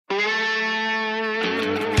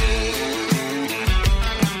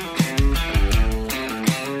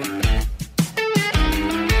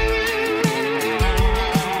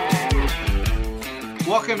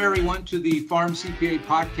Welcome, everyone, to the Farm CPA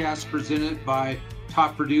podcast presented by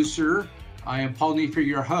Top Producer. I am Paul Neiffer,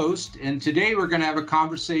 your host, and today we're going to have a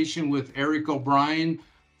conversation with Eric O'Brien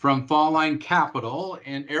from Fall Line Capital.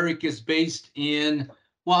 And Eric is based in,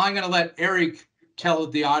 I'm going to let Eric tell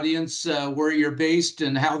the audience where you're based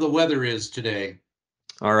and how the weather is today.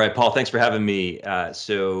 All right, Paul, thanks for having me. I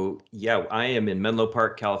am in Menlo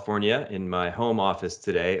Park, California, in my home office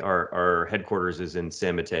today. Our headquarters is in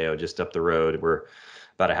San Mateo, just up the road. We're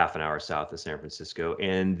about a half an hour south of San Francisco.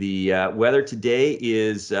 And the weather today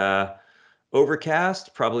is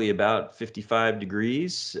overcast, probably about 55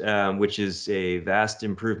 degrees, which is a vast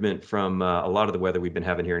improvement from a lot of the weather we've been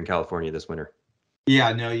having here in California this winter.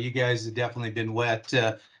 Yeah, no, you guys have definitely been wet.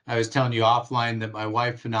 I was telling you offline that my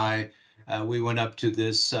wife and I, we went up to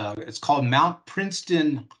this, it's called Mount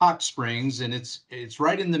Princeton Hot Springs, and it's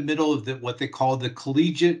right in the middle of what they call the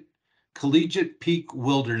Collegiate Peak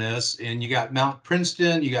Wilderness. And you got Mount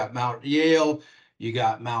Princeton, you got Mount Yale, you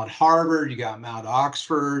got Mount Harvard, you got Mount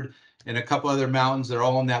Oxford, and a couple other mountains. They're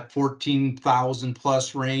all in that 14,000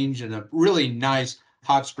 plus range, and a really nice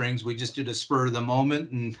hot springs. We just did a spur of the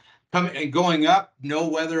moment, and going up, no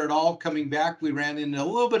weather at all. Coming back, we ran into a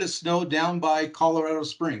little bit of snow down by Colorado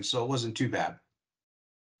Springs, so it wasn't too bad.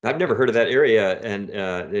 I've never heard of that area, and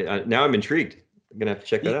now I'm intrigued. I'm gonna have to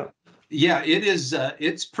check that out. Yeah, it is.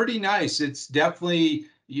 It's pretty nice. It's definitely,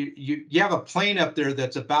 you have a plain up there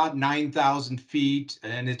that's about 9,000 feet,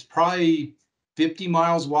 and it's probably 50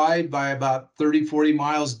 miles wide by about 30, 40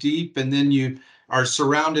 miles deep. And then you are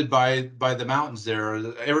surrounded by the mountains there.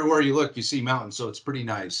 Everywhere you look, you see mountains. So it's pretty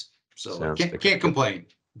nice. So can't complain.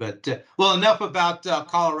 But enough about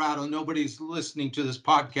Colorado. Nobody's listening to this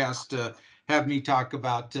podcast to have me talk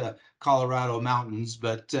about Colorado mountains.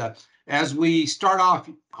 But as we start off,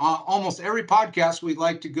 almost every podcast, we'd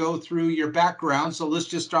like to go through your background. So let's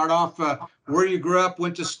just start off where you grew up,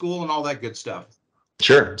 went to school, and all that good stuff.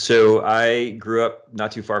 Sure. So I grew up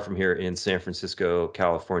not too far from here in San Francisco,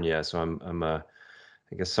 California. So I'm a,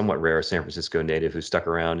 I guess, somewhat rare San Francisco native who stuck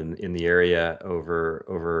around in the area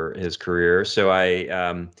over his career. So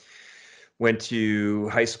I went to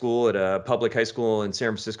high school at a public high school in San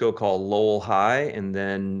Francisco called Lowell High, and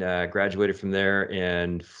then graduated from there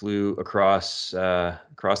and flew across the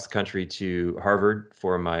country to Harvard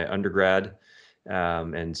for my undergrad,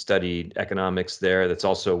 and studied economics there. That's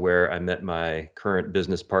also where I met my current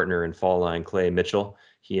business partner in Fall Line, Clay Mitchell.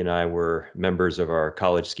 He and I were members of our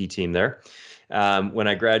college ski team there. When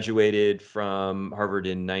I graduated from Harvard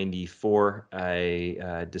in '94,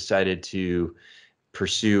 I decided to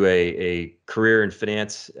pursue a career in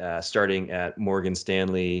finance, starting at Morgan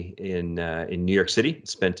Stanley in New York City.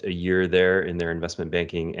 Spent a year there in their investment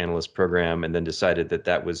banking analyst program, and then decided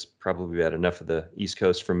that was probably about enough of the East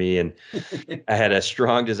Coast for me. And I had a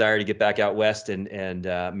strong desire to get back out west, and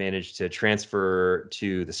managed to transfer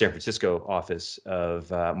to the San Francisco office of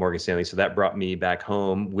Morgan Stanley. So that brought me back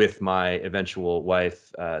home with my eventual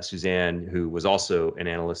wife, Suzanne, who was also an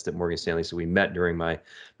analyst at Morgan Stanley. So we met during my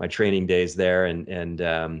training days there, and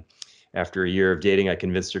after a year of dating, I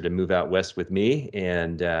convinced her to move out west with me,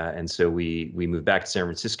 and so we moved back to San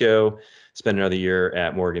Francisco, spent another year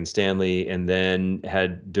at Morgan Stanley, and then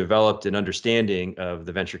had developed an understanding of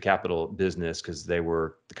the venture capital business because they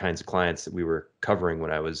were the kinds of clients that we were covering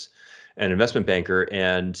when I was an investment banker.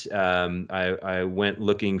 And I went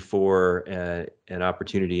looking for an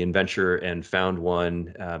opportunity in venture and found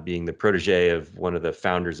one, being the protege of one of the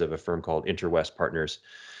founders of a firm called Interwest Partners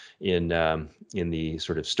in the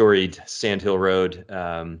sort of storied Sand Hill Road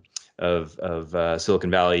of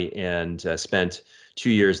Silicon Valley, and spent 2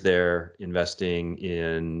 years there investing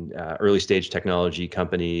in early stage technology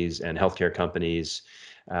companies and healthcare companies,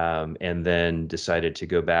 and then decided to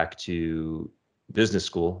go back to business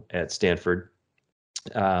school at Stanford,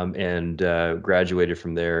 and graduated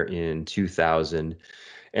from there in 2000,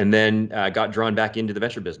 and then got drawn back into the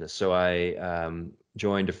venture business. So I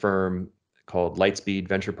joined a firm called Lightspeed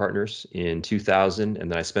Venture Partners in 2000,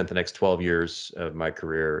 and then I spent the next 12 years of my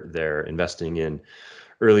career there investing in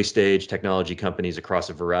early stage technology companies across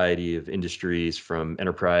a variety of industries, from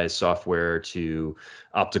enterprise software to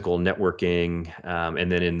optical networking,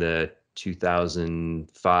 and then in the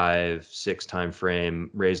 2005-6 timeframe,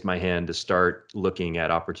 raised my hand to start looking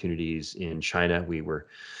at opportunities in China.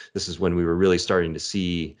 This is when we were really starting to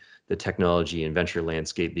see the technology and venture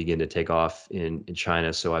landscape begin to take off in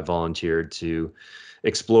China. So I volunteered to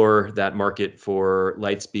explore that market for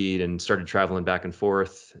Lightspeed and started traveling back and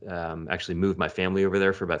forth. Actually moved my family over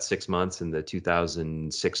there for about 6 months in the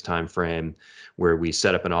 2006 timeframe, where we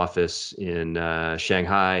set up an office in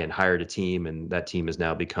Shanghai and hired a team, and that team has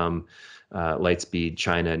now become Lightspeed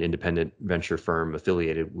China, an independent venture firm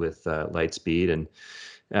affiliated with Lightspeed,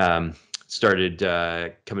 and started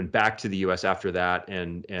coming back to the U.S. after that,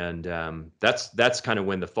 and that's kind of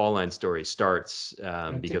when the Fall Line story starts,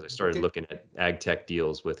 because I started looking at ag tech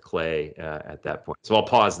deals with Clay at that point. So I'll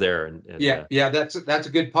pause there. Yeah, that's a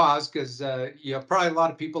good pause, because probably a lot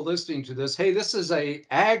of people listening to this. Hey, this is a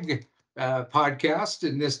ag podcast,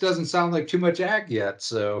 and this doesn't sound like too much ag yet.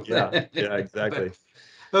 So yeah, exactly.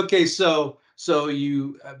 Okay, so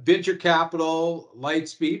you venture capital,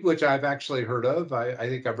 Lightspeed, which I've actually heard of. I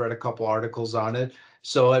think I've read a couple articles on it.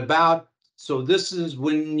 So this is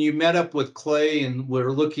when you met up with Clay, and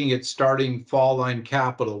we're looking at starting Fall Line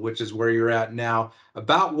Capital, which is where you're at now.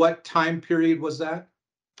 About what time period was that?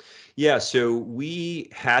 Yeah, so we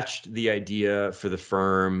hatched the idea for the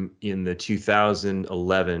firm in the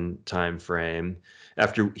 2011 timeframe,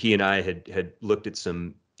 after he and I had looked at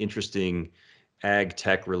some interesting ag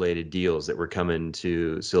tech related deals that were coming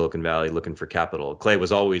to Silicon Valley looking for capital. Clay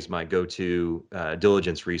was always my go-to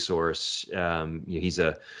diligence resource. He's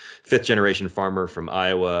a fifth generation farmer from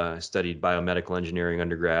Iowa, studied biomedical engineering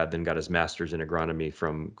undergrad, then got his master's in agronomy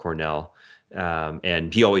from Cornell.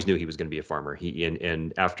 And he always knew he was going to be a farmer.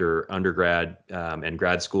 And after undergrad and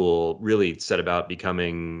grad school, really set about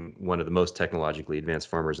becoming one of the most technologically advanced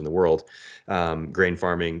farmers in the world. Grain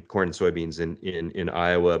farming, corn and soybeans in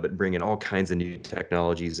Iowa, but bringing all kinds of new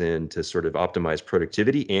technologies in to sort of optimize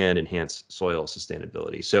productivity and enhance soil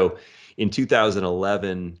sustainability. So in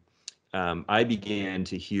 2011, I began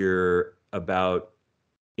to hear about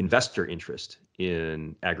investor interest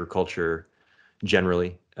in agriculture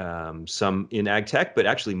generally, some in ag tech, but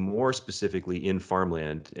actually more specifically in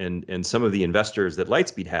farmland. And some of the investors that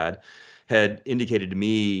Lightspeed had indicated to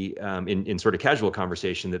me in sort of casual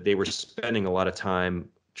conversation that they were spending a lot of time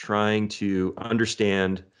trying to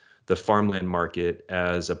understand the farmland market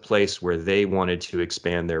as a place where they wanted to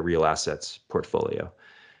expand their real assets portfolio.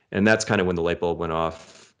 And that's kind of when the light bulb went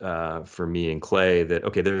off for me and Clay, that,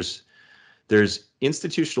 okay, there's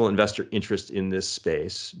institutional investor interest in this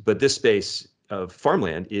space, but this space of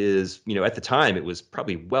farmland is, at the time, it was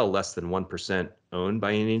probably well less than 1% owned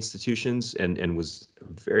by any institutions, and was a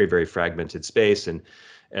very, very fragmented space. And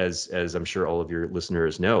as I'm sure all of your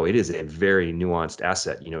listeners know, it is a very nuanced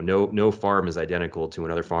asset. No farm is identical to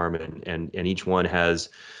another farm, and each one has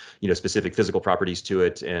specific physical properties to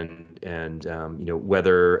it, and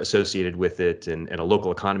weather associated with it, and a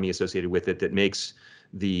local economy associated with it, that makes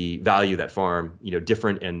the value of that farm,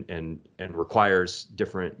 different, and requires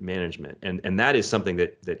different management. And that is something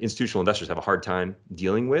that institutional investors have a hard time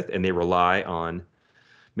dealing with, and they rely on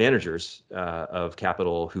managers of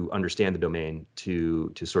capital who understand the domain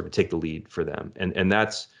to sort of take the lead for them. And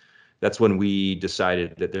that's when we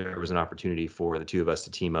decided that there was an opportunity for the two of us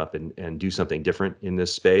to team up and do something different in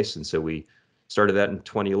this space. And so we started that in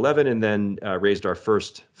 2011, and then raised our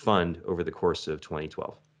first fund over the course of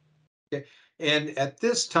 2012. Okay. And at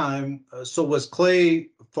this time, so was Clay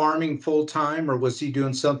farming full time, or was he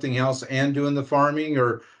doing something else and doing the farming,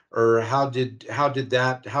 or how did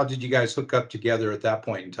you guys hook up together at that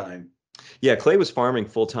point in time? Yeah, Clay was farming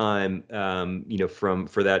full time,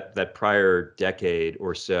 for that prior decade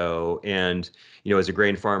or so, and as a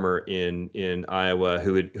grain farmer in Iowa,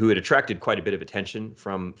 who had attracted quite a bit of attention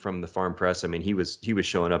from the farm press. I mean, he was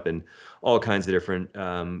showing up in all kinds of different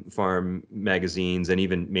farm magazines, and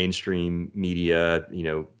even mainstream media,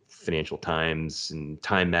 Financial Times and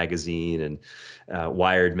Time Magazine and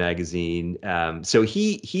Wired Magazine. So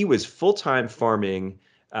he was full time farming.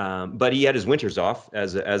 But he had his winters off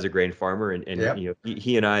as a grain farmer, and Yep.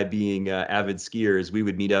 he and I, being avid skiers, we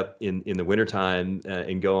would meet up in the wintertime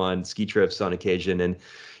and go on ski trips on occasion. And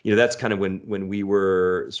that's kind of when we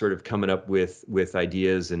were sort of coming up with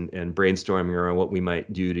ideas and brainstorming around what we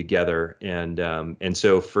might do together. And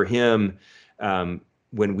so for him,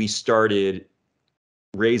 when we started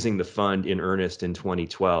raising the fund in earnest in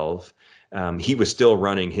 2012, he was still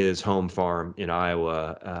running his home farm in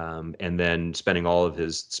Iowa, and then spending all of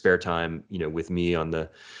his spare time, with me on the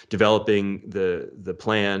developing the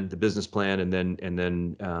plan, the business plan, and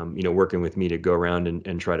then working with me to go around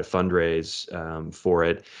and try to fundraise for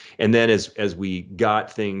it. And then as we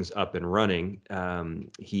got things up and running,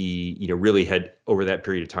 he really had, over that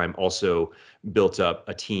period of time, also built up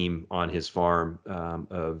a team on his farm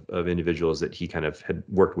of individuals that he kind of had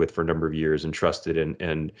worked with for a number of years and trusted,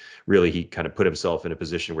 and really he kind of put himself in a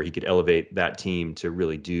position where he could elevate that team to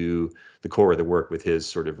really do the core of the work with his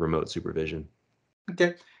sort of remote supervision.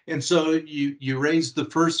 Okay. And so you raised the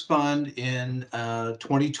first fund in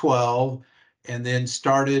 2012 and then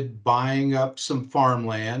started buying up some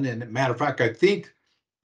farmland. And matter of fact, I think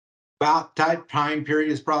about that time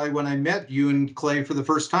period is probably when I met you and Clay for the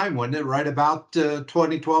first time, wasn't it? Right about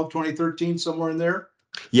 2012, 2013, somewhere in there?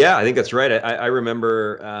 Yeah, I think that's right. I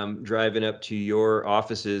remember driving up to your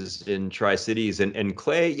offices in Tri-Cities, and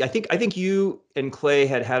Clay. I think you and Clay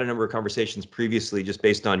had a number of conversations previously, just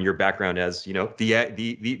based on your background as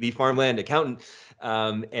the farmland accountant,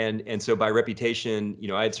 and so by reputation,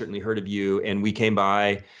 I had certainly heard of you, and we came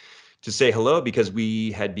by to say hello because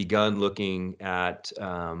we had begun looking at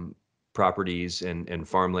properties and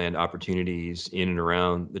farmland opportunities in and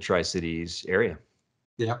around the Tri-Cities area.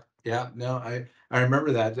 Yeah, yeah, no, I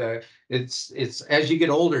remember that. It's as you get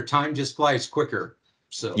older, time just flies quicker.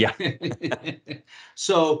 So, Yeah.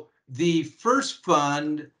 so the first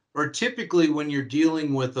fund, or typically when you're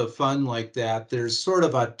dealing with a fund like that, there's sort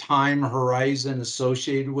of a time horizon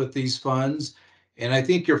associated with these funds. And I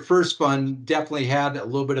think your first fund definitely had a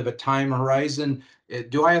little bit of a time horizon.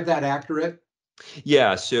 Do I have that accurate?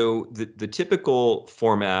 Yeah, so the typical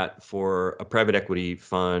format for a private equity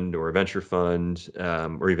fund or a venture fund,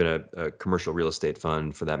 or even a commercial real estate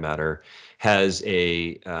fund for that matter, has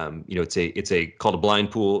it's a called a blind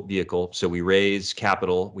pool vehicle. So we raise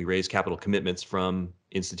capital commitments from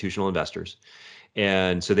institutional investors.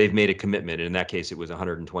 And so they've made a commitment. In that case, it was a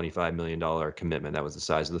 $125 million commitment. That was the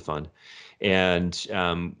size of the fund. And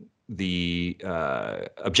the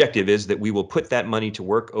objective is that we will put that money to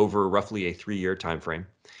work over roughly a 3-year time frame.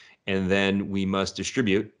 And then we must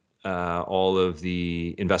distribute all of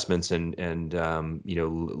the investments and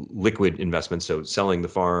liquid investments, so selling the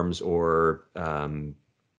farms or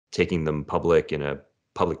taking them public in a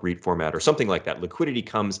public REIT format or something like that. Liquidity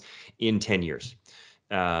comes in 10 years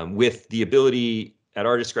with the ability at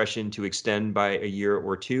our discretion to extend by a year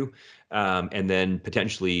or two, and then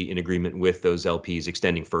potentially in agreement with those LPs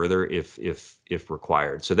extending further if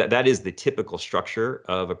required. So that is the typical structure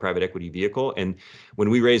of a private equity vehicle. And when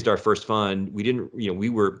we raised our first fund, we didn't, we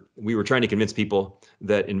were trying to convince people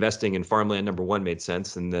that investing in farmland, number one, made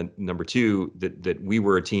sense, and then number two, that we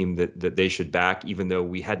were a team that they should back, even though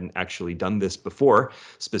we hadn't actually done this before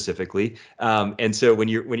specifically. And so when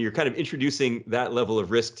you're kind of introducing that level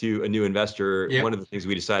of risk to a new investor, Yeah. one of the things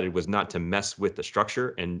we decided was not to mess with the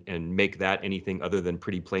structure and make that anything other than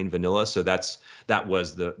pretty plain vanilla. So that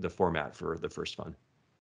was the format for the first fund.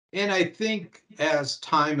 And I think as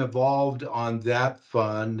time evolved on that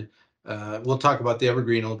fund, we'll talk about the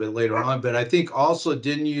Evergreen a little bit later on, but I think also,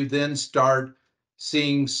 didn't you then start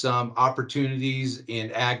seeing some opportunities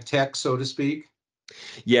in ag tech, so to speak?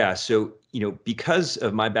 Yeah, so because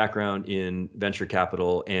of my background in venture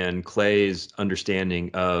capital and Clay's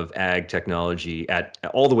understanding of ag technology at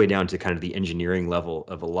all the way down to kind of the engineering level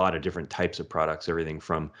of a lot of different types of products, everything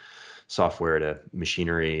from software to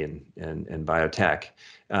machinery and biotech,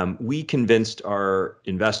 we convinced our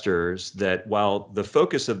investors that while the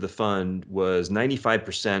focus of the fund was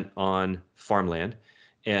 95% on farmland,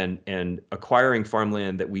 and acquiring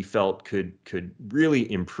farmland that we felt could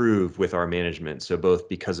really improve with our management. So both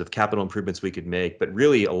because of capital improvements we could make, but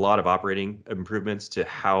really a lot of operating improvements to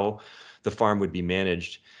how the farm would be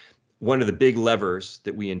managed. One of the big levers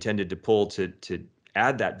that we intended to pull to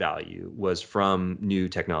add that value was from new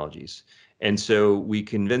technologies. And so we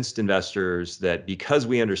convinced investors that because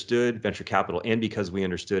we understood venture capital and because we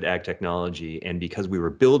understood ag technology and because we were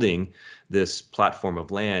building this platform of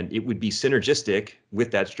land, it would be synergistic with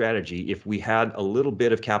that strategy if we had a little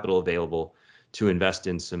bit of capital available to invest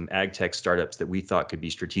in some ag tech startups that we thought could be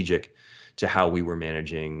strategic to how we were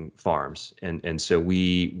managing farms. And so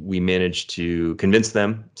we managed to convince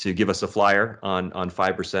them to give us a flyer on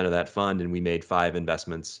 5% of that fund, and we made 5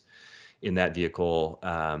 investments in that vehicle,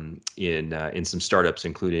 in some startups,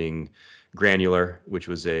 including Granular, which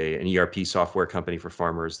was an ERP software company for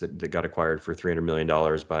farmers that got acquired for $300 million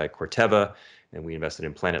by Corteva. And we invested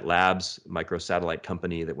in Planet Labs, a microsatellite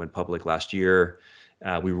company that went public last year.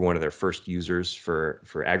 We were one of their first users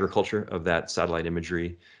for agriculture of that satellite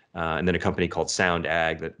imagery. And then a company called Sound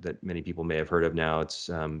Ag that many people may have heard of now. It's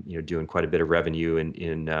doing quite a bit of revenue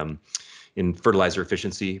in fertilizer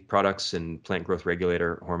efficiency products and plant growth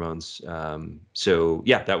regulator hormones. So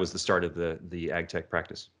yeah, that was the start of the ag tech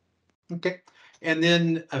practice. Okay. And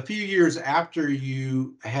then a few years after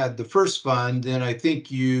you had the first fund, then I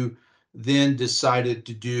think you then decided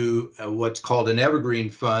to do what's called an evergreen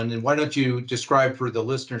fund. And why don't you describe for the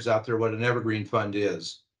listeners out there what an evergreen fund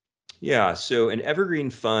is? Yeah, so an evergreen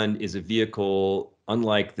fund is a vehicle,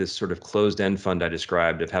 unlike this sort of closed-end fund I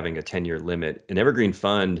described of having a 10-year limit. An evergreen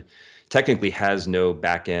fund technically has no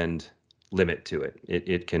back-end limit to it.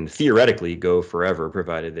 It can theoretically go forever,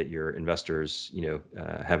 provided that your investors,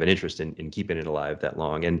 have an interest in keeping it alive that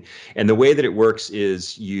long. And the way that it works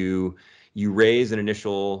is you raise an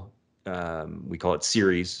initial, we call it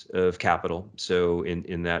series of capital. So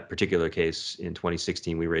in that particular case, in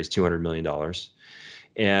 2016, we raised $200 million.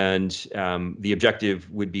 And the objective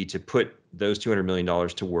would be to put those $200 million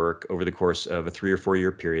to work over the course of a 3 or 4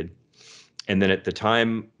 year period. And then at the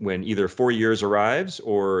time when either 4 years arrives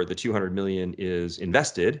or the 200 million is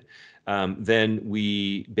invested, then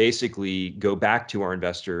we basically go back to our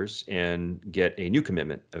investors and get a new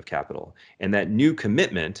commitment of capital. And that new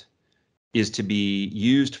commitment is to be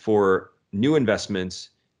used for new investments,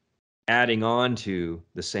 adding on to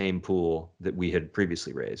the same pool that we had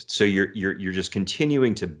previously raised. So you're just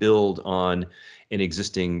continuing to build on an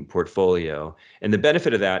existing portfolio. And the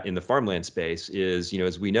benefit of that in the farmland space is,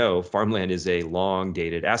 as we know, farmland is a long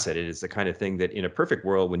dated asset. It is the kind of thing that in a perfect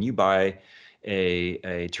world, when you buy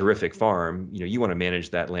a terrific farm, you want to manage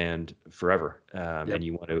that land forever, Yep. and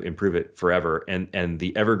you want to improve it forever. And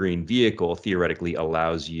the evergreen vehicle theoretically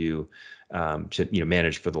allows you to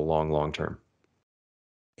manage for the long term.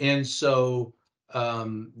 And so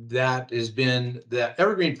that has been the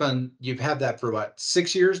Evergreen Fund. You've had that for what,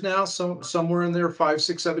 6 years now? So somewhere in there, 5,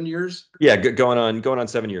 6, 7 years. Yeah, going on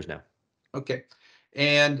 7 years now. Okay.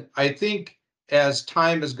 And I think as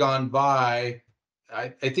time has gone by, I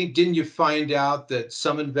think, didn't you find out that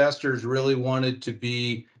some investors really wanted to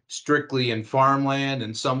be strictly in farmland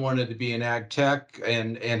and some wanted to be in ag tech?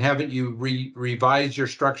 And haven't you revised your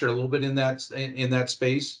structure a little bit in that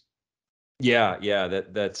space? Yeah,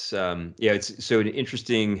 that's it's so an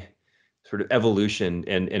interesting sort of evolution,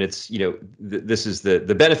 and it's this is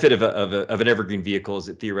the benefit of an evergreen vehicle is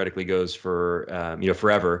it theoretically goes for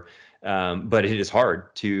forever, but it is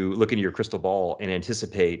hard to look into your crystal ball and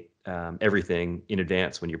anticipate everything in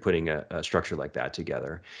advance when you're putting a structure like that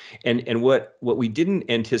together, and what we didn't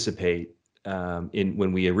anticipate in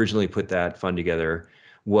when we originally put that fund together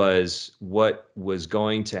was what was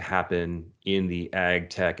going to happen in the ag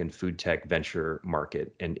tech and food tech venture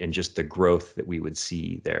market, and just the growth that we would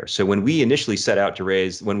see there. So when we initially set out and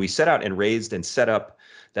raised and set up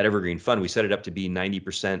that evergreen fund, we set it up to be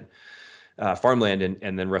 90% farmland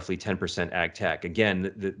and then roughly 10% ag tech.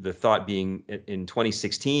 Again, the thought being in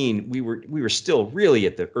 2016, we were still really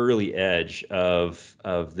at the early edge of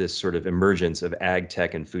this sort of emergence of ag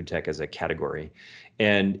tech and food tech as a category.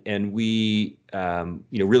 And we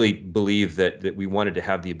really believe that we wanted to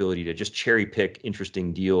have the ability to just cherry pick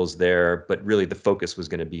interesting deals there, but really the focus was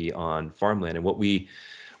going to be on farmland. And what we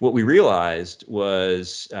realized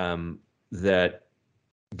was that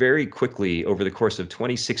very quickly over the course of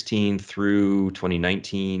 2016 through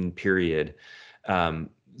 2019 period,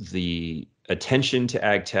 the attention to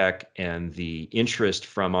ag tech and the interest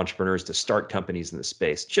from entrepreneurs to start companies in the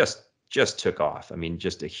space just took off. I mean,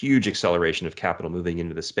 just a huge acceleration of capital moving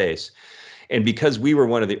into the space. And because we were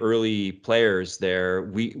one of the early players there,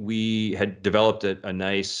 we had developed a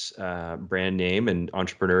nice brand name, and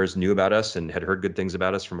entrepreneurs knew about us and had heard good things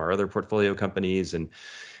about us from our other portfolio companies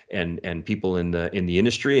and people in the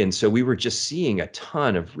industry. And so we were just seeing a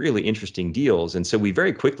ton of really interesting deals. And so we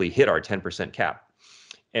very quickly hit our 10% cap.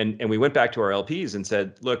 And we went back to our LPs and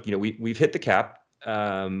said, look, we've hit the cap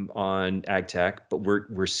on ag tech, but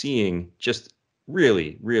we're seeing just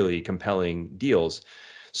really, really compelling deals.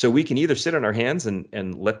 So we can either sit on our hands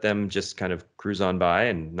and let them just kind of cruise on by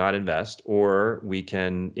and not invest, or we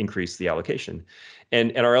can increase the allocation.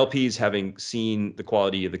 And our LPs, having seen the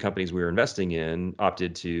quality of the companies we were investing in,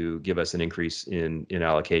 opted to give us an increase in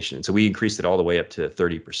allocation. So we increased it all the way up to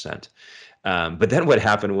 30%. But then what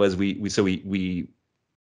happened was we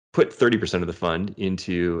put 30% of the fund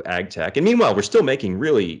into ag tech. And meanwhile, we're still making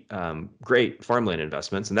really great farmland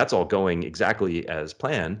investments, and that's all going exactly as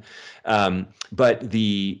planned. But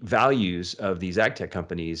the values of these ag tech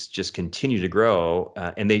companies just continue to grow,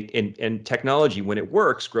 and technology, when it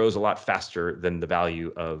works, grows a lot faster than the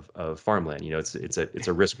value of farmland. It's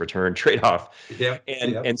a risk return trade-off. Yeah.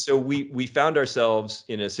 And so we found ourselves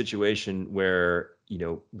in a situation where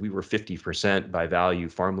we were 50% by value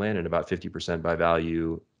farmland and about 50% by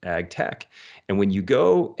value ag tech. And when you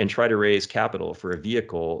go and try to raise capital for a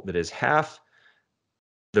vehicle that is half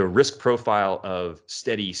the risk profile of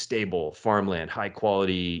steady, stable farmland, high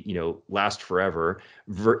quality, last forever,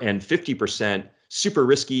 and 50% super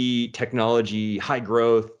risky technology, high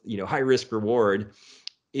growth, high risk reward,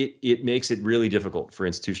 it makes it really difficult for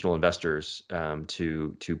institutional investors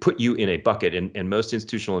to put you in a bucket. And most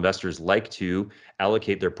institutional investors like to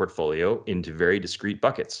allocate their portfolio into very discrete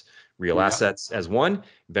buckets: real assets as one,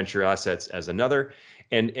 venture assets as another.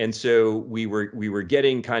 And so we were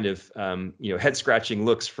getting kind of head scratching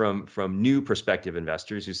looks from new prospective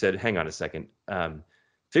investors who said, hang on a second,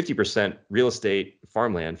 50% real estate,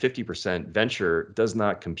 farmland, 50% venture does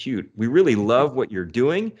not compute. We really love what you're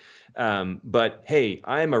doing. But hey,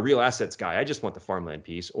 I'm a real assets guy. I just want the farmland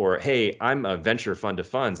piece. Or hey, I'm a venture fund of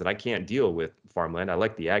funds and I can't deal with farmland. I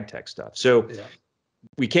like the ag tech stuff. So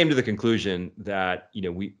we came to the conclusion that,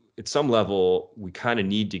 we at some level, we kind of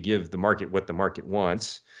need to give the market what the market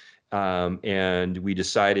wants. And we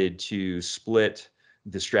decided to split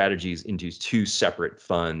the strategies into two separate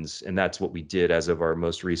funds. And that's what we did as of our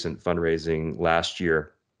most recent fundraising last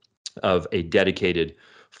year, of a dedicated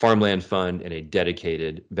farmland fund and a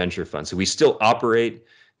dedicated venture fund. So we still operate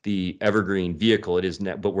the evergreen vehicle. It is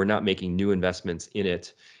net, but we're not making new investments in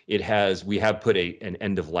it. We have put an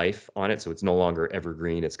end of life on it, so it's no longer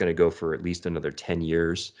evergreen. It's going to go for at least another 10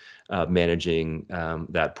 years managing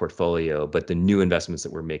that portfolio. But the new investments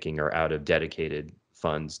that we're making are out of dedicated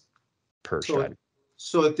funds per strategy.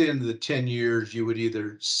 So at the end of the 10 years, you would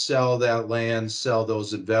either sell that land, sell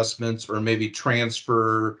those investments, or maybe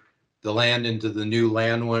transfer the land into the new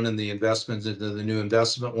land one and the investments into the new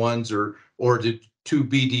investment ones, or to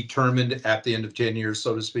be determined at the end of 10 years,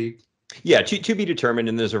 so to speak? Yeah, to be determined,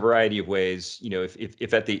 and there's a variety of ways.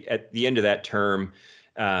 If at the end of that term,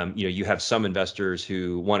 you have some investors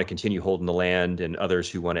who want to continue holding the land and others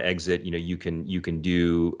who want to exit, you can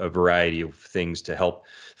do a variety of things to help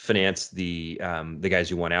finance the guys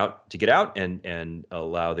who want out to get out, and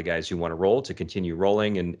allow the guys who want to roll to continue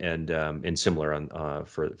rolling, and similar on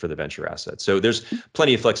for the venture assets. So there's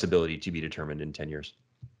plenty of flexibility to be determined in 10 years.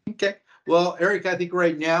 Okay. Well, Eric, I think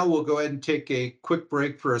right now we'll go ahead and take a quick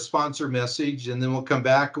break for a sponsor message, and then we'll come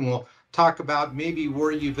back and we'll talk about maybe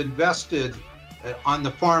where you've invested on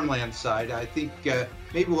the farmland side. I think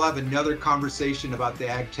maybe we'll have another conversation about the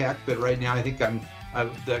ag tech, but right now I think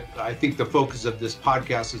I think the focus of this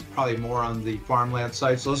podcast is probably more on the farmland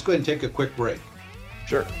side. So let's go ahead and take a quick break.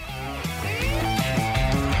 Sure.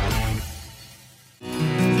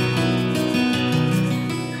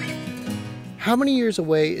 How many years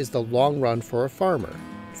away is the long run for a farmer?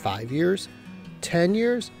 5 years? 10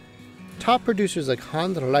 years? Top producers like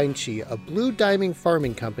Hans Reinke of Blue Diamond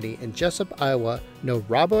Farming Company in Jessup, Iowa, know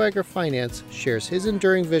RoboAgriFinance shares his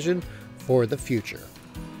enduring vision for the future.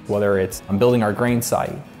 Whether it's building our grain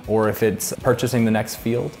site or if it's purchasing the next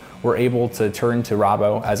field, we're able to turn to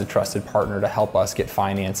Robo as a trusted partner to help us get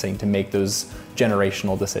financing to make those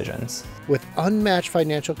generational decisions. With unmatched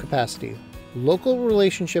financial capacity, local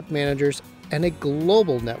relationship managers, and a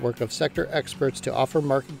global network of sector experts to offer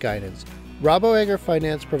market guidance,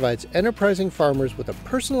 RoboAgriFinance provides enterprising farmers with a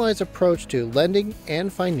personalized approach to lending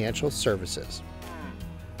and financial services.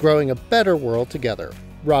 Growing a better world together,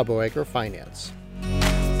 RoboAgriFinance.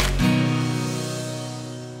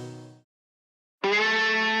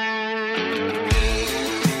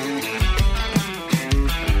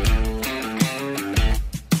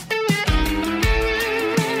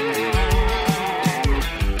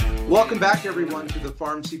 Welcome back, everyone, to the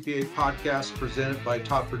Farm CPA podcast presented by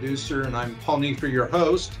Top Producer, and I'm Paul Neiffer, your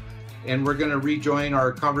host, and we're going to rejoin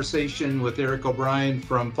our conversation with Eric O'Brien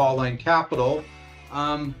from Fall Line Capital.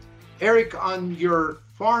 Eric, on your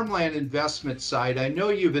farmland investment side, I know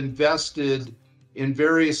you've invested in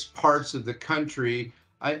various parts of the country.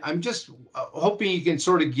 I'm just hoping you can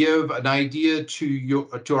sort of give an idea to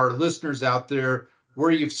our listeners out there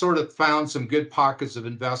where you've sort of found some good pockets of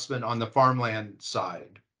investment on the farmland side.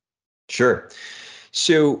 Sure.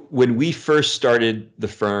 So when we first started the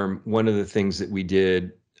firm, one of the things that we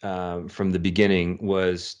did from the beginning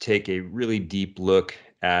was take a really deep look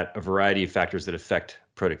at a variety of factors that affect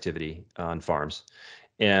productivity on farms,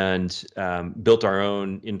 and built our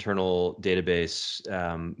own internal database,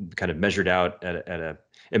 kind of measured out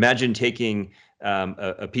imagine taking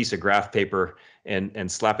a piece of graph paper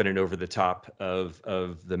and slapping it over the top of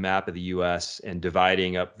the map of the U.S. and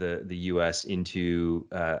dividing up the U.S. into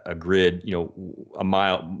a grid, a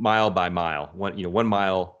mile by mile, 1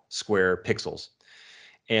 mile square pixels,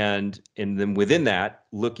 and then within that,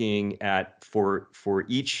 looking at for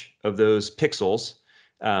each of those pixels,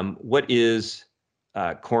 what is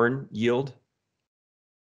corn yield,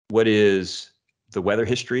 what is the weather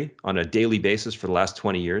history on a daily basis for the last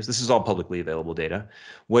 20 years. This is all publicly available data.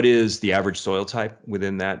 What is the average soil type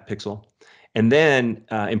within that pixel? And then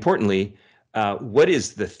importantly, what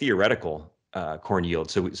is the theoretical corn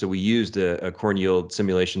yield. So we used a corn yield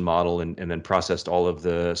simulation model and then processed all of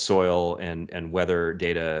the soil and weather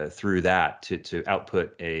data through that to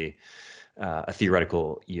output a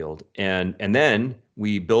theoretical yield. And then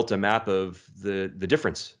we built a map of the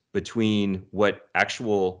difference between what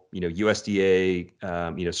actual,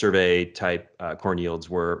 USDA, survey type corn yields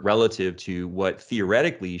were relative to what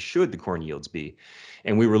theoretically should the corn yields be.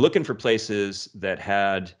 And we were looking for places that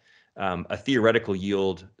had a theoretical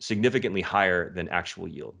yield significantly higher than actual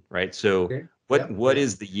yield, right? So Okay. what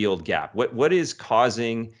is the yield gap? What is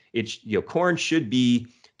causing it? Corn should be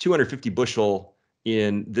 250 bushel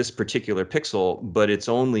in this particular pixel, but it's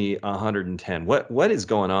only 110. What is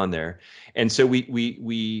going on there? And so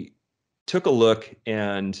we took a look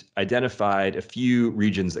and identified a few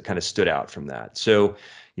regions that kind of stood out from that. So,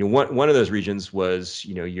 one of those regions was,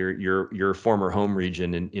 your former home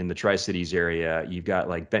region in the Tri-Cities area. You've got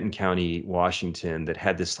like Benton County, Washington, that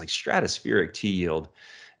had this like stratospheric T yield,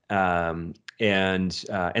 and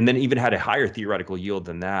then even had a higher theoretical yield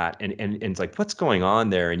than that. And it's like, what's going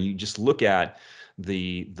on there? And you just look at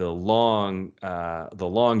the long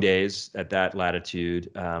days at that latitude,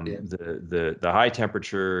 the high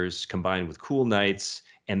temperatures combined with cool nights,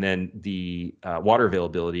 and then the water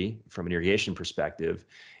availability from an irrigation perspective,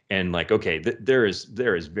 and like, okay, there is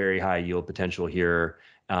very high yield potential here,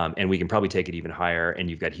 and we can probably take it even higher. And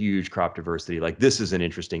you've got huge crop diversity. Like, this is an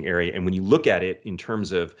interesting area. And when you look at it in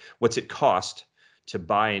terms of what's it cost to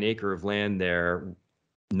buy an acre of land there,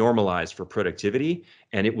 normalized for productivity,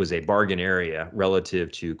 and it was a bargain area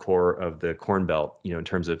relative to core of the Corn Belt, in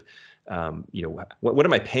terms of, what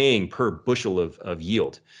am I paying per bushel of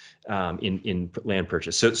yield in land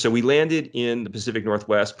purchase? So we landed in the Pacific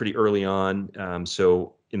Northwest pretty early on,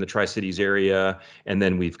 so in the Tri-Cities area, and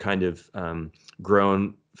then we've kind of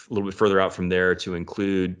grown a little bit further out from there to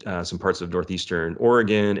include some parts of northeastern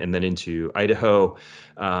Oregon, and then into Idaho,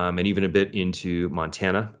 and even a bit into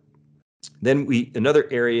Montana. Then another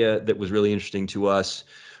area that was really interesting to us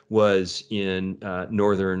was in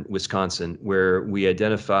northern Wisconsin, where we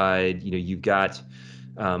identified, you've got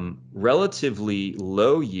relatively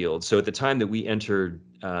low yield. So at the time that we entered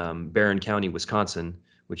Barron County, Wisconsin,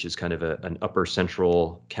 which is kind of an upper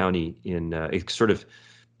central county in a sort of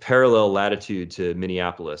parallel latitude to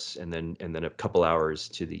Minneapolis, and then a couple hours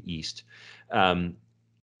to the east,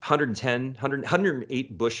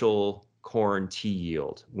 108 bushel corn T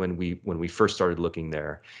yield when we first started looking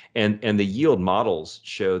there, and the yield models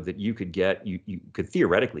showed that you could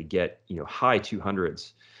theoretically get high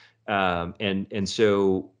 200s, and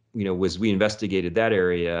so as we investigated that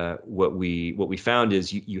area, what we found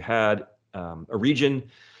is you had a region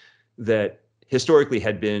that historically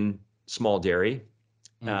had been small dairy,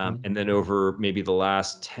 and then over maybe the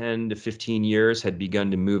last 10 to 15 years had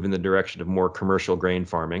begun to move in the direction of more commercial grain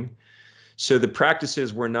farming. So the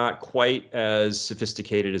practices were not quite as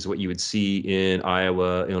sophisticated as what you would see in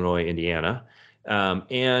Iowa, Illinois, Indiana.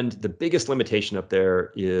 And the biggest limitation up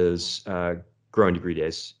there is growing degree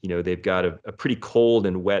days. They've got a pretty cold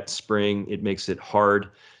and wet spring. It makes it hard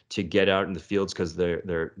to get out in the fields because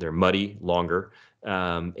they're muddy longer.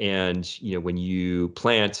 And when you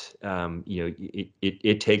plant,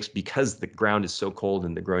 it takes, because the ground is so cold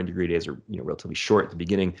and the growing degree days are relatively short at the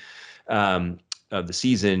beginning of the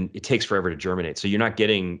season, it takes forever to germinate. So you're not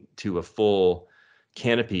getting to a full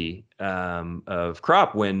canopy of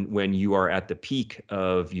crop when you are at the peak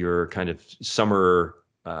of your kind of summer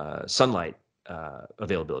sunlight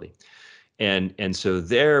availability. And so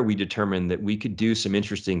there we determined that we could do some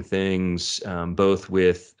interesting things, both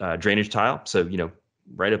with drainage tile. So,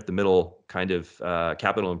 right up the middle kind of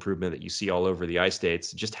capital improvement that you see all over the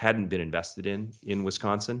I-states just hadn't been invested in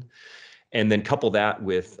Wisconsin. And then couple that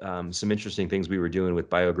with some interesting things we were doing with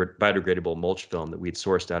biodegradable mulch film that we'd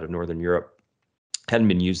sourced out of Northern Europe, hadn't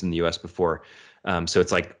been used in the US before. So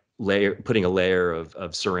it's like putting a layer of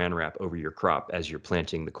saran wrap over your crop as you're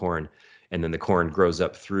planting the corn. And then the corn grows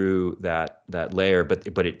up through that layer,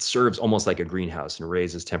 but it serves almost like a greenhouse and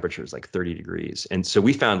raises temperatures like 30 degrees. And so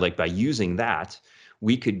we found, like, by using that,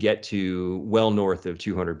 we could get to well north of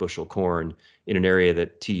 200 bushel corn in an area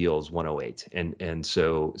that T yields 108. And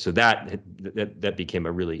so that became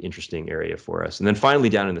a really interesting area for us. And then finally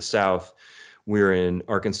down in the south, we're in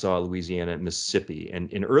Arkansas, Louisiana, and Mississippi. And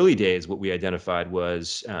in early days, what we identified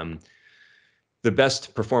was the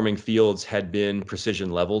best performing fields had been precision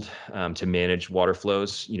leveled to manage water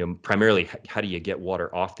flows. Primarily, how do you get water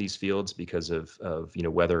off these fields because of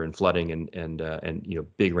weather and flooding and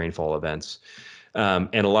big rainfall events.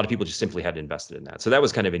 And a lot of people just simply hadn't invested in that. So that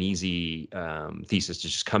was kind of an easy thesis to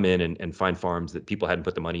just come in and find farms that people hadn't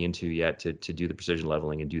put the money into yet to do the precision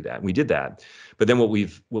leveling and do that. And we did that. But then what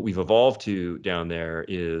we've evolved to down there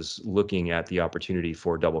is looking at the opportunity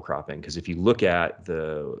for double cropping. Because if you look at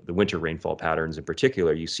the winter rainfall patterns in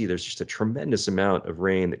particular, you see there's just a tremendous amount of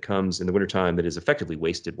rain that comes in the wintertime that is effectively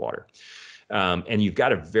wasted water. And you've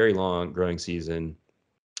got a very long growing season,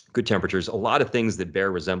 good temperatures, a lot of things that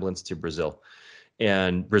bear resemblance to Brazil.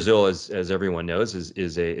 And Brazil, as everyone knows,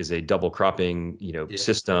 is a double cropping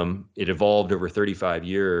system. It evolved over 35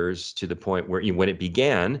 years to the point where when it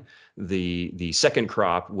began, the second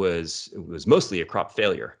crop was mostly a crop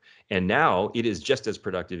failure, and now it is just as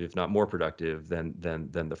productive, if not more productive, than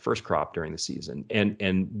the first crop during the season.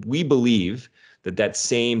 And we believe that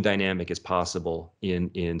same dynamic is possible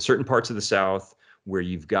in certain parts of the South, where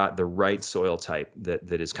you've got the right soil type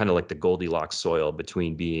that is kind of like the Goldilocks soil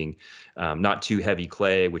between being not too heavy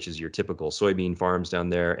clay, which is your typical soybean farms down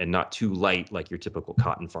there, and not too light like your typical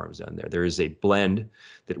cotton farms down there. There is a blend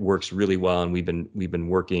that works really well, and we've been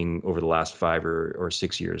working over the last 5 or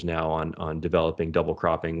 6 years now on developing double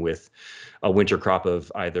cropping with a winter crop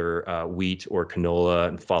of either wheat or canola,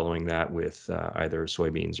 and following that with either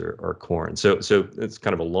soybeans or corn. So it's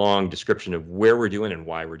kind of a long description of where we're doing and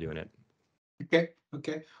why we're doing it.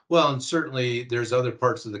 Okay. Well, and certainly there's other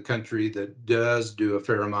parts of the country that does do a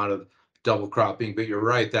fair amount of double cropping, but you're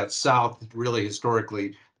right, that South really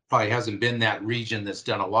historically probably hasn't been that region that's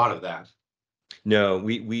done a lot of that. No,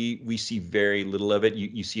 we see very little of it.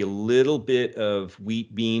 You see a little bit of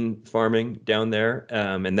wheat bean farming down there,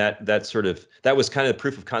 and that was kind of the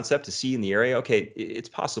proof of concept to see in the area. Okay, it's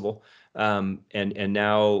possible, and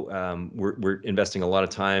now we're investing a lot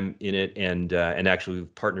of time in it, and actually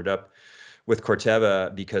we've partnered up with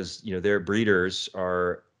Corteva because their breeders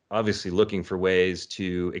are obviously looking for ways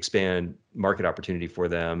to expand market opportunity for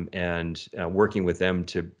them, and working with them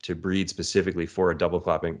to breed specifically for a double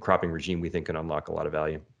cropping regime we think can unlock a lot of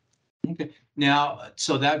value. Okay. Now,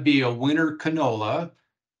 so that'd be a winter canola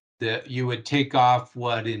that you would take off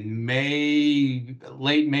in May,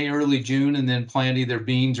 late May, early June, and then plant either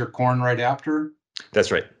beans or corn right after?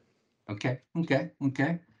 That's right. Okay.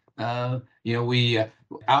 We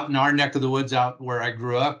out in our neck of the woods, out where I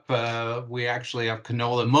grew up, we actually have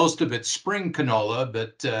canola. Most of it's spring canola,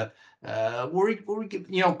 but of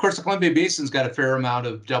course, the Columbia Basin's got a fair amount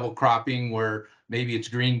of double cropping where maybe it's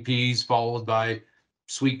green peas followed by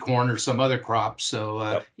sweet corn or some other crop. So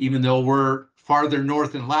Yep. Even though we're farther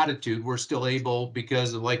north in latitude, we're still able,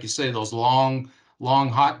 because of, like you say, those long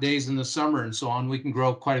hot days in the summer and so on, we can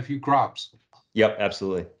grow quite a few crops. Yep,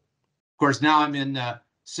 absolutely. Of course, now I'm in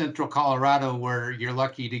central Colorado, where you're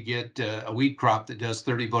lucky to get a wheat crop that does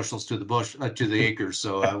 30 bushels to the acre.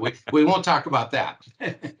 So we won't talk about that.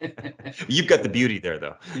 You've got the beauty there,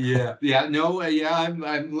 though.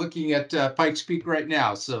 I'm looking at Pikes Peak right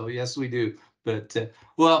now. So yes, we do. But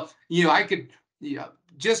I could,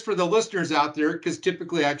 just for the listeners out there, because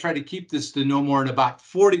typically I try to keep this to no more than about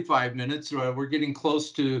 45 minutes. We're getting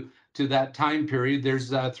close to that time period.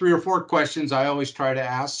 There's 3 or 4 questions I always try to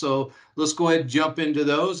ask. So let's go ahead and jump into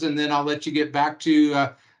those, and then I'll let you get back to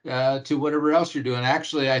whatever else you're doing.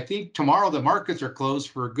 Actually, I think tomorrow the markets are closed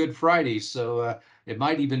for Good Friday, so it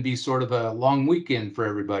might even be sort of a long weekend for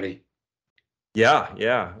everybody. Yeah.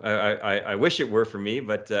 I wish it were for me,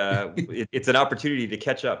 but it's an opportunity to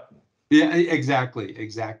catch up. Yeah,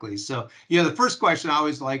 exactly. So, the first question I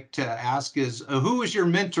always like to ask is, who was your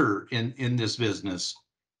mentor in this business?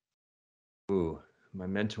 Ooh, my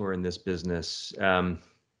mentor in this business.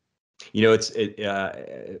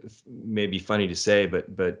 It may be funny to say,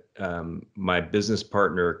 but my business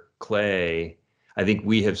partner Clay, I think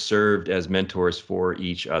we have served as mentors for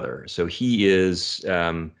each other. So he is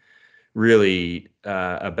really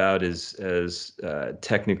about as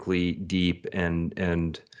technically deep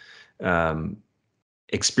and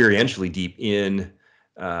experientially deep in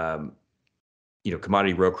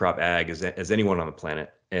commodity row crop ag as anyone on the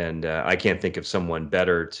planet. And I can't think of someone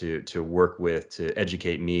better to work with to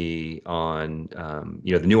educate me on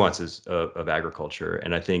the nuances of agriculture.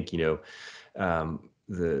 And I think the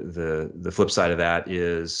flip side of that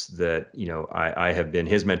is that I have been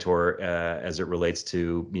his mentor as it relates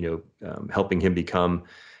to helping him become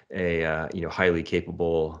a highly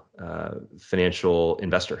capable financial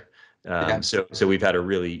investor. So we've had a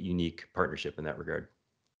really unique partnership in that regard.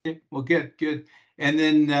 Okay, well, good. And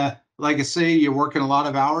then, like I say, you're working a lot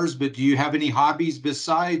of hours, but do you have any hobbies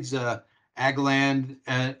besides ag land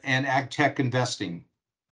and ag tech investing?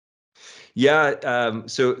 Yeah,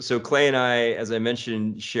 so Clay and I, as I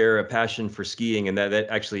mentioned, share a passion for skiing, and that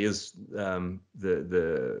actually is the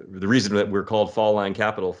reason that we're called Fall Line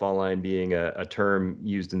Capital. Fall Line being a term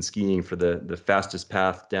used in skiing for the fastest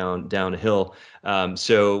path down a hill.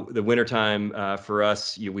 So the wintertime for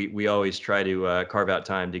us, we always try to carve out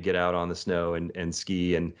time to get out on the snow and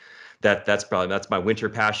ski, and that's my winter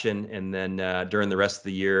passion. And then during the rest of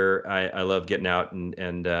the year, I love getting out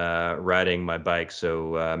and riding my bike.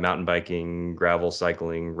 So mountain biking, gravel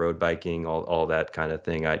cycling, road biking, all that kind of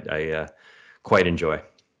thing. I quite enjoy.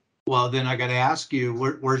 Well, then I got to ask you,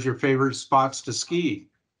 where's your favorite spots to ski?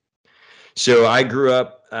 So I grew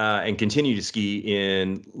up and continue to ski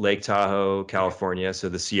in Lake Tahoe, California, so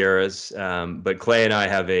the Sierras. But Clay and I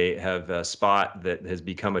have a spot that has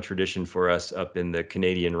become a tradition for us up in the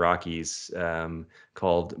Canadian Rockies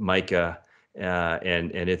called Mica,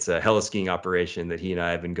 and it's a heli-skiing operation that he and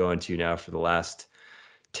I have been going to now for the last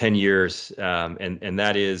 10 years, and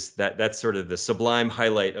that's sort of the sublime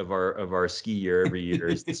highlight of our ski year every year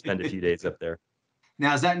is to spend a few days up there.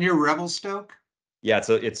 Now, is that near Revelstoke? Yeah,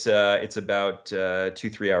 so it's about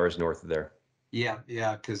 2-3 hours north of there. Yeah,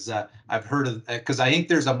 because I've heard of, because I think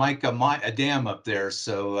there's a dam up there.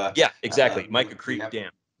 So yeah, exactly, Mica Creek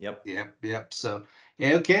Dam. Yep. So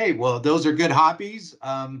okay, well, those are good hobbies.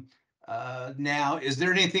 Now, is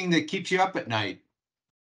there anything that keeps you up at night?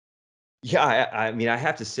 Yeah, I mean, I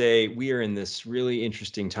have to say we are in this really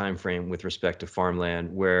interesting time frame with respect to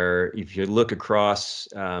farmland, where if you look across,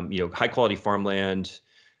 high quality farmland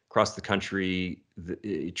across the country,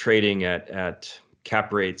 trading at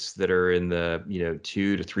cap rates that are in the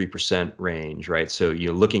 2 to 3% range, right? So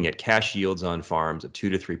you're looking at cash yields on farms of 2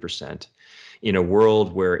 to 3% in a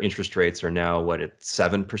world where interest rates are now at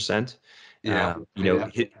 7%.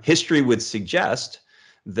 History would suggest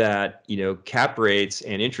that cap rates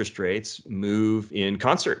and interest rates move in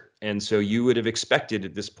concert, and so you would have expected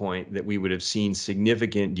at this point that we would have seen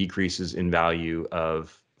significant decreases in value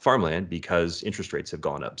of farmland because interest rates have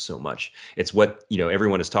gone up so much. It's what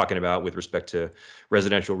everyone is talking about with respect to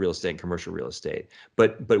residential real estate and commercial real estate.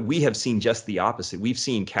 But we have seen just the opposite. We've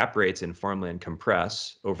seen cap rates in farmland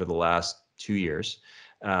compress over the last 2 years,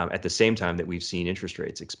 at the same time that we've seen interest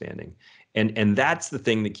rates expanding. And that's the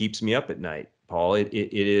thing that keeps me up at night, Paul. It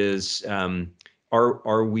is,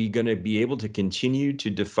 are we going to be able to continue to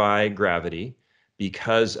defy gravity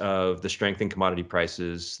because of the strength in commodity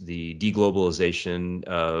prices, the deglobalization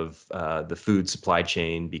of the food supply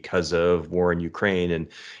chain because of war in Ukraine, and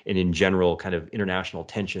in general kind of international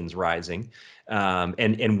tensions rising?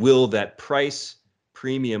 And will that price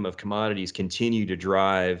premium of commodities continue to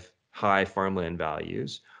drive high farmland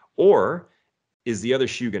values? Or is the other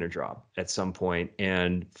shoe going to drop at some point,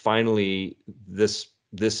 and finally this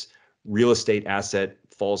real estate asset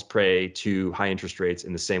falls prey to high interest rates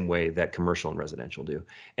in the same way that commercial and residential do?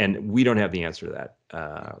 And we don't have the answer to that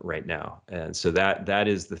right now. And so that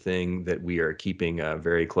is the thing that we are keeping a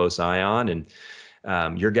very close eye on.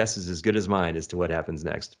 And your guess is as good as mine as to what happens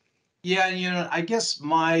next. Yeah, I guess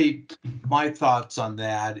my thoughts on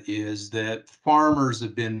that is that farmers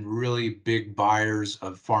have been really big buyers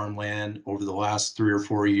of farmland over the last 3 or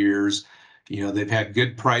 4 years. They've had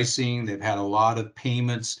good pricing. They've had a lot of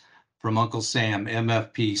payments from Uncle Sam,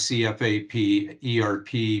 MFP, CFAP,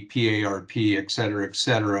 ERP, PARP, et cetera, et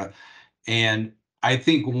cetera. And I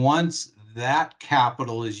think once that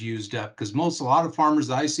capital is used up, because a lot of farmers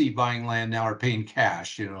I see buying land now are paying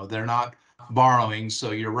cash. They're not borrowing.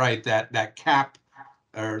 So you're right that cap,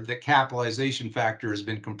 or the capitalization factor, has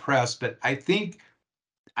been compressed. But I think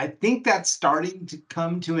that's starting to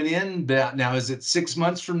come to an end. But now, is it 6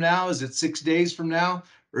 months from now? Is it 6 days from now?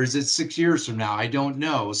 Or is it 6 years from now? I don't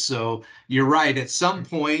know. So you're right. At some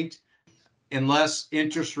point, unless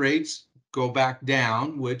interest rates go back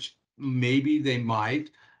down, which maybe they might,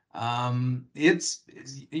 it's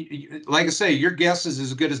like I say, your guess is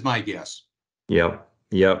as good as my guess. Yep.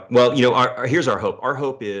 Well, here's our hope. Our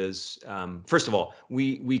hope is, first of all,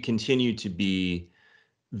 we continue to be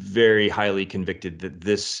very highly convicted that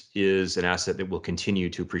this is an asset that will continue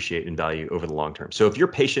to appreciate in value over the long term. So if you're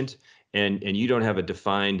patient and you don't have a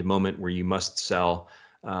defined moment where you must sell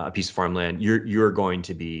a piece of farmland, you're going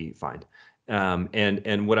to be fine.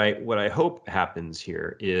 And what I hope happens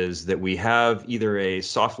here is that we have either a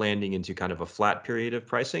soft landing into kind of a flat period of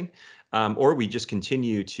pricing, or we just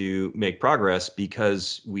continue to make progress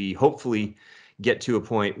because we hopefully get to a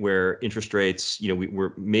point where interest rates,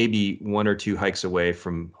 we're maybe 1 or 2 hikes away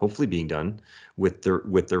from hopefully being done with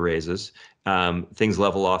the raises. Things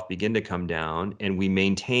level off, begin to come down, and we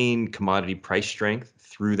maintain commodity price strength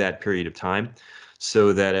through that period of time,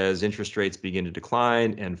 so that as interest rates begin to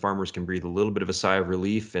decline and farmers can breathe a little bit of a sigh of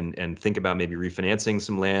relief and think about maybe refinancing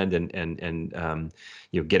some land and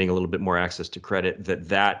getting a little bit more access to credit,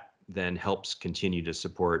 that then helps continue to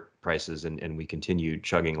support prices and we continue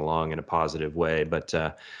chugging along in a positive way. But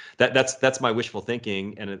that's my wishful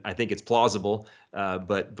thinking, and I think it's plausible,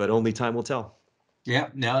 but only time will tell. Yeah,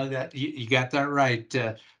 no, that you got that right.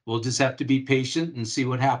 We'll just have to be patient and see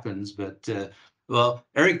what happens. But well,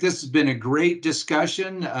 Eric, this has been a great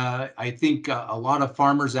discussion. I think a lot of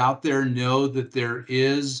farmers out there know that there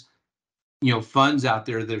is, funds out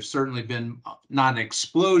there. There's certainly been not an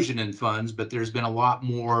explosion in funds, but there's been a lot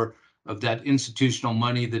more of that institutional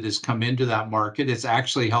money that has come into that market. It's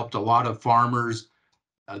actually helped a lot of farmers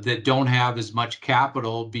that don't have as much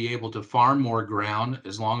capital be able to farm more ground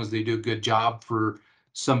as long as they do a good job for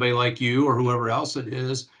somebody like you or whoever else it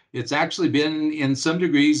is. It's actually been, in some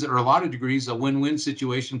degrees or a lot of degrees, a win-win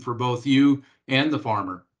situation for both you and the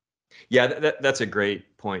farmer. Yeah, that's a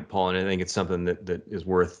great point, Paul, and I think it's something that is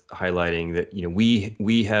worth highlighting. That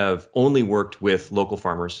we have only worked with local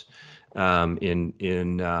farmers in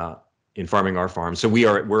farming our farm. So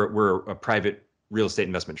we're a private real estate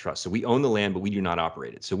investment trust. So we own the land, but we do not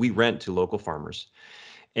operate it. So we rent to local farmers,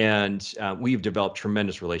 and we've developed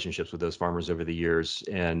tremendous relationships with those farmers over the years.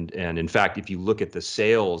 And in fact, if you look at the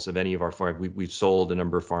sales of any of our farms, we've sold a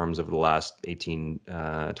number of farms over the last 18,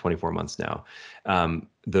 24 months now.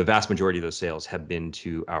 The vast majority of those sales have been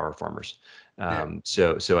to our farmers.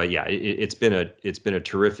 It's been a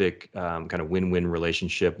terrific kind of win-win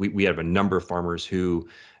relationship. We have a number of farmers who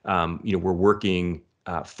we're working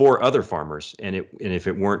for other farmers, and if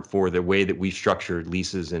it weren't for the way that we've structured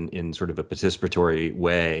leases in sort of a participatory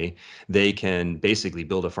way, they can basically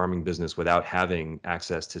build a farming business without having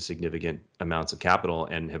access to significant amounts of capital,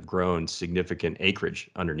 and have grown significant acreage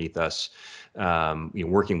underneath us,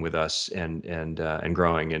 working with us and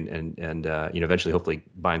growing and eventually hopefully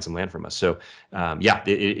buying some land from us. So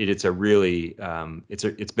it's a really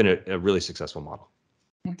it's been a really successful model.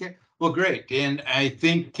 Okay, well, great. And I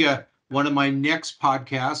think one of my next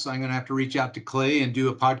podcasts, I'm going to have to reach out to Clay and do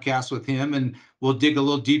a podcast with him, and we'll dig a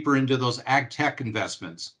little deeper into those ag tech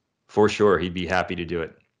investments. For sure, he'd be happy to do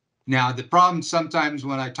it. Now, the problem sometimes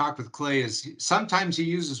when I talk with Clay is sometimes he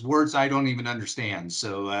uses words I don't even understand.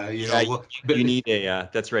 So, you need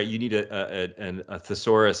that's right. You need a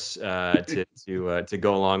thesaurus to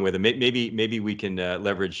go along with it. Maybe we can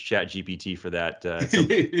leverage ChatGPT for that.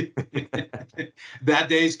 That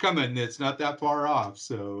day's coming. It's not that far off.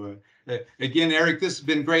 So, again, Eric, this has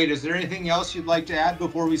been great. Is there anything else you'd like to add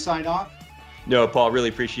before we sign off? No, Paul, really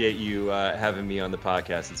appreciate you having me on the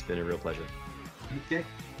podcast. It's been a real pleasure. Okay.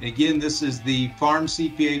 Again, this is the Farm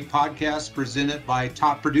CPA podcast presented by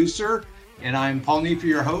Top Producer, and I'm Paul Neiffer,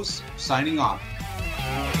 your host, signing off.